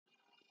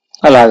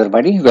Hello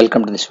everybody,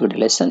 welcome to this video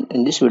lesson.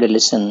 In this video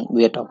lesson,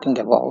 we are talking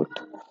about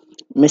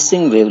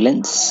missing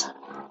wavelengths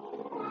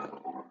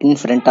in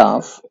front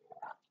of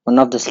one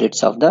of the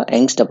slits of the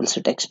Young's double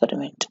slit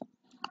experiment.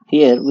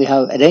 Here we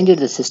have arranged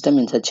the system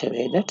in such a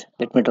way that,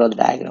 let me draw the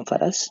diagram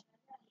for us.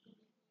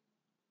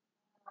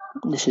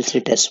 This is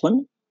slit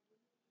S1,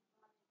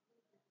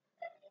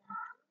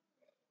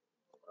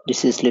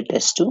 this is slit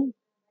S2.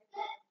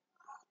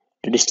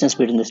 The distance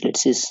between the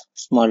slits is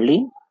small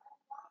d.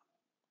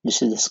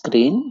 This is the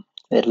screen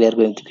where we are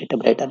going to get a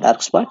bright or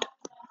dark spot.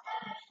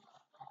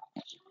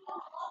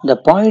 The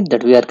point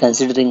that we are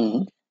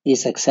considering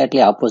is exactly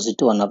opposite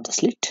to one of the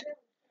slit,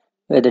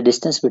 where the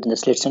distance between the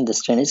slits and the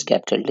screen is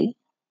capital D.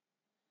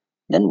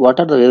 Then what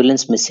are the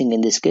wavelengths missing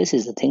in this case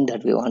is the thing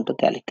that we want to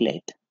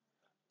calculate.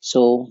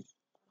 So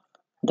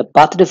the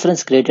path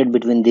difference created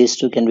between these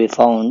two can be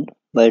found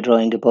by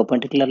drawing a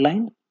perpendicular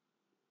line,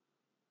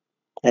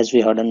 as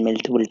we have done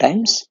multiple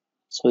times.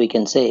 So we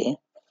can say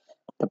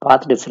the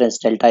path difference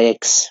delta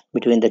x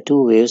between the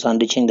two waves on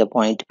reaching the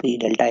point P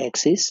delta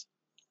x is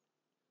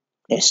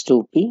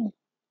S2P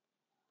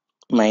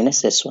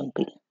minus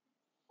S1P.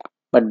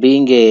 But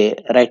being a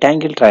right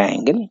angle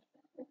triangle,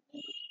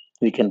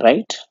 we can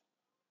write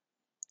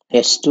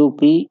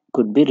S2P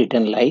could be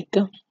written like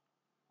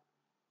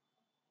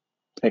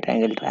right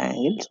angle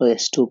triangle. So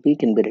S2P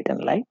can be written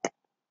like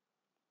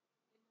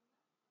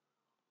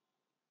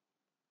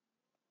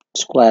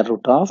square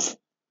root of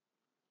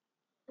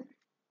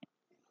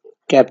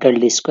capital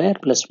D square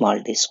plus small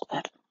d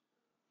square.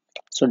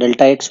 So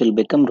delta x will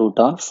become root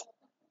of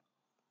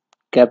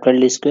capital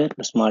D square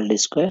plus small d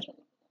square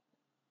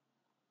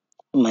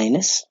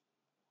minus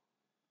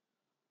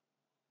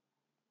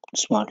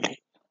small d.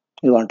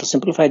 We want to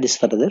simplify this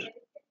further.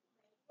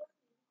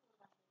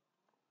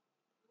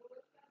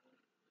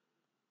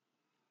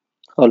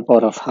 Whole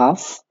power of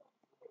half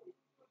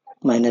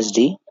minus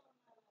d.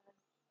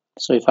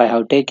 So if I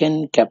have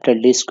taken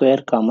capital D square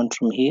common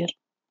from here,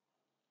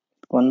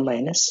 1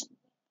 minus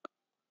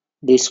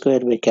d square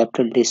by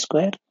capital D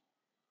square.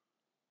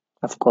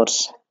 Of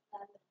course,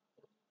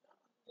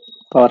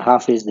 power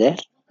half is there,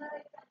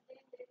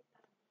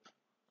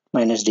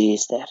 minus d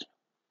is there.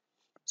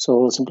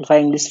 So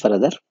simplifying this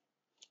further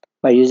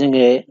by using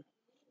a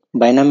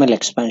binomial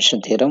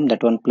expansion theorem,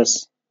 that 1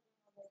 plus,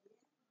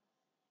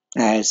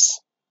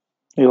 as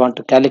we want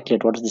to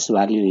calculate what this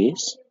value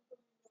is,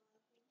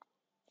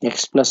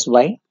 x plus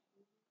y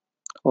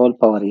whole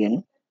power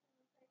n,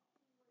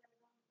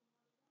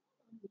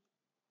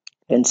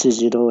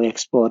 nc0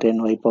 x power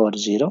n y power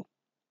 0,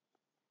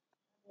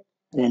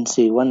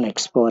 nc1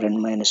 x power n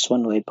minus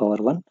 1 y power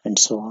 1, and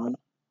so on.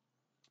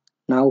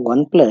 Now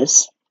 1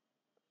 plus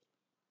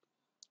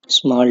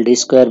small d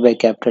square by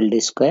capital D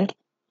square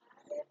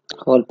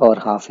whole power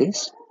half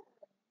is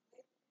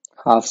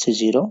half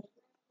c0,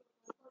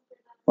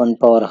 1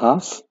 power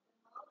half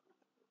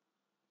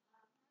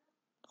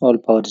whole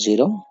power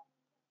 0,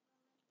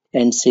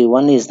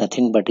 nc1 is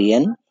nothing but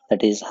n,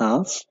 that is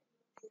half,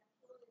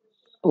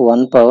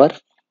 1 power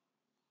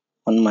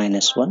 1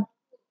 minus 1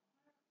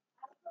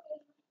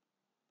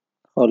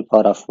 whole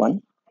power of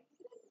 1.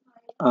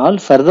 All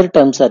further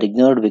terms are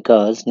ignored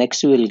because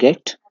next we will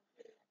get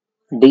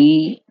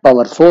d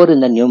power 4 in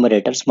the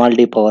numerator, small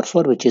d power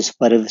 4, which is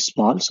very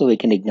small, so we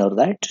can ignore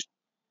that.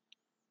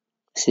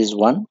 This is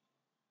 1,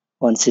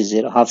 1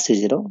 c0, half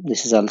c0,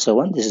 this is also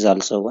 1, this is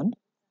also 1.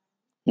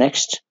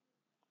 Next,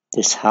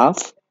 this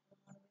half,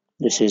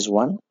 this is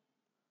 1,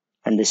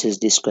 and this is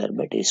d square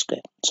by d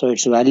square. So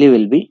its value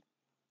will be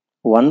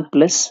 1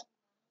 plus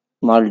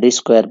small d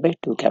square by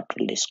 2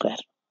 capital D square.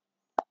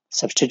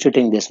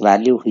 Substituting this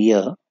value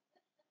here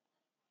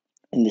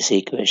in this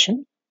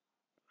equation,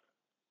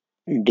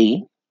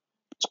 d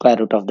square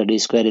root of the d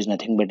square is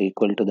nothing but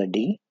equal to the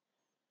d.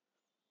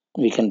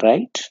 We can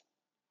write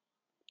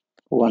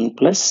 1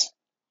 plus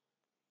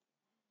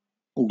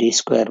d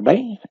square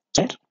by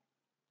square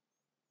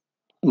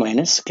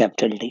minus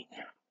capital D.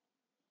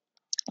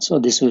 So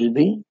this will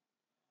be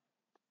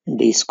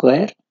d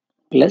square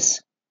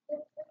plus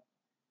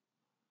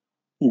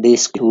d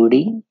square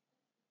 2d.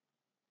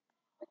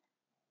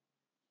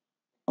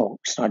 Oh,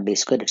 it's not d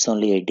square, it's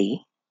only a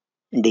d.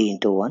 D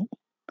into 1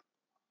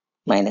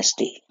 minus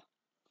d.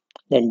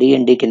 Then d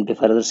and d can be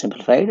further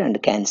simplified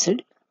and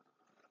cancelled.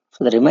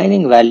 So the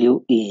remaining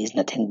value is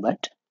nothing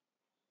but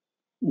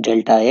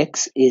delta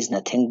x is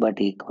nothing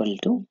but equal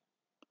to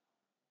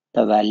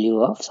the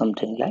value of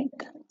something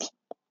like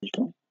equal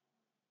to,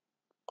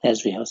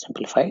 as we have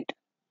simplified,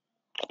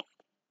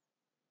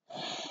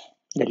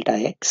 delta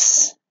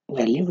x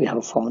value we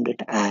have found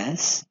it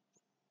as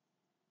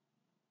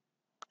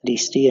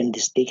this d and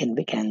this d can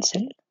be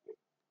cancelled.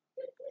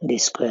 D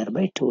square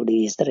by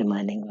 2d is the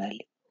remaining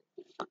value.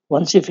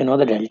 Once if you know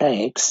the delta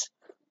x,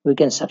 we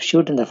can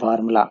substitute in the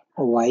formula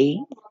y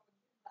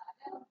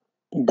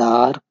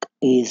dark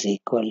is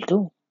equal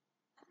to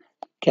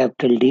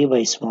capital D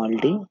by small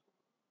d.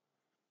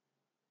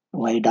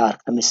 Y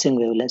dark, the missing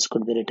wavelengths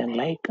could be written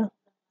like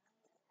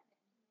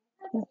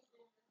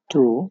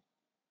 2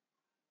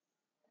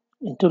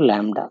 into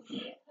lambda.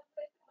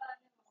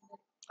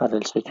 or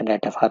else we can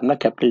write a formula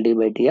capital D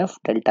by D of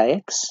delta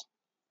x,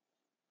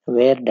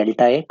 where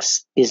delta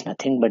x is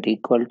nothing but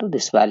equal to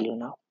this value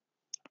now.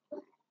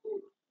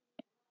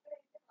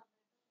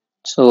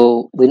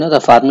 So we know the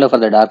formula for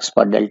the dark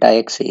spot delta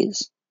x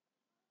is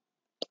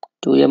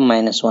 2m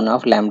minus 1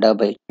 of lambda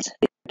by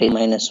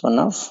minus 1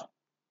 of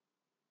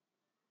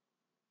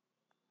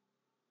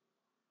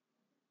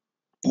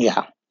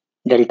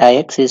delta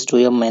x is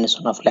 2m minus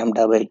 1 of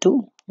lambda by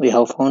 2. We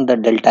have found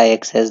that delta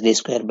x as d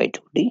square by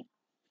 2d.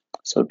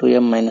 So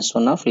 2m minus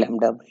 1 of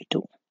lambda by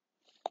 2.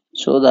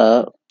 So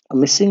the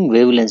missing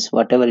wavelengths,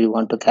 whatever you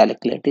want to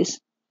calculate, is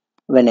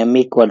when m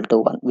equal to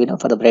 1. We know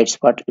for the bright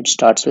spot it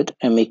starts with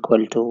m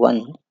equal to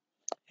 1.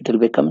 It will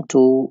become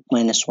 2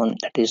 minus 1,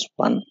 that is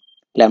 1.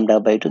 Lambda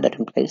by 2, that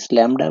implies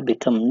lambda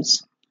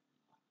becomes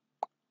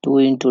 2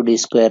 into d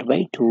square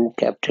by 2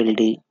 capital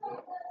D,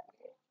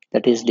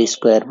 that is d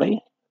square by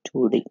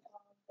 2d.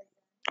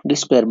 D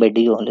square by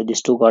d only,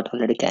 these two got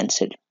already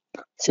cancelled.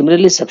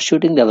 Similarly,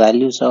 substituting the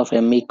values of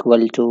m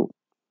equal to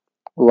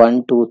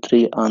 1, 2,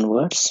 3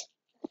 onwards,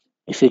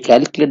 if you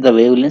calculate the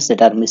wavelengths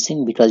that are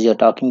missing because you're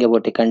talking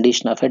about a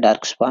condition of a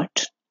dark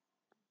spot,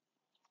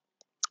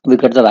 we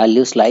got the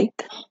values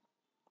like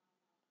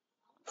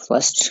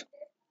first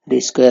d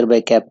square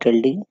by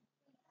capital D,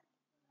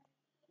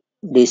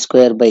 d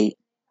square by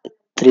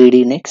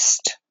 3d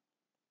next,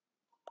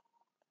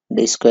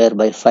 d square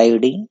by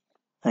 5d,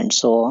 and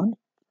so on.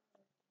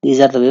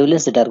 These are the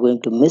wavelengths that are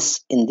going to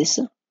miss in this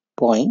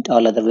point.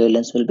 All other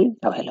wavelengths will be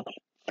available.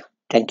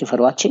 Thank you for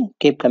watching.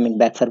 Keep coming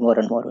back for more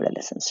and more video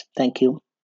lessons. Thank you.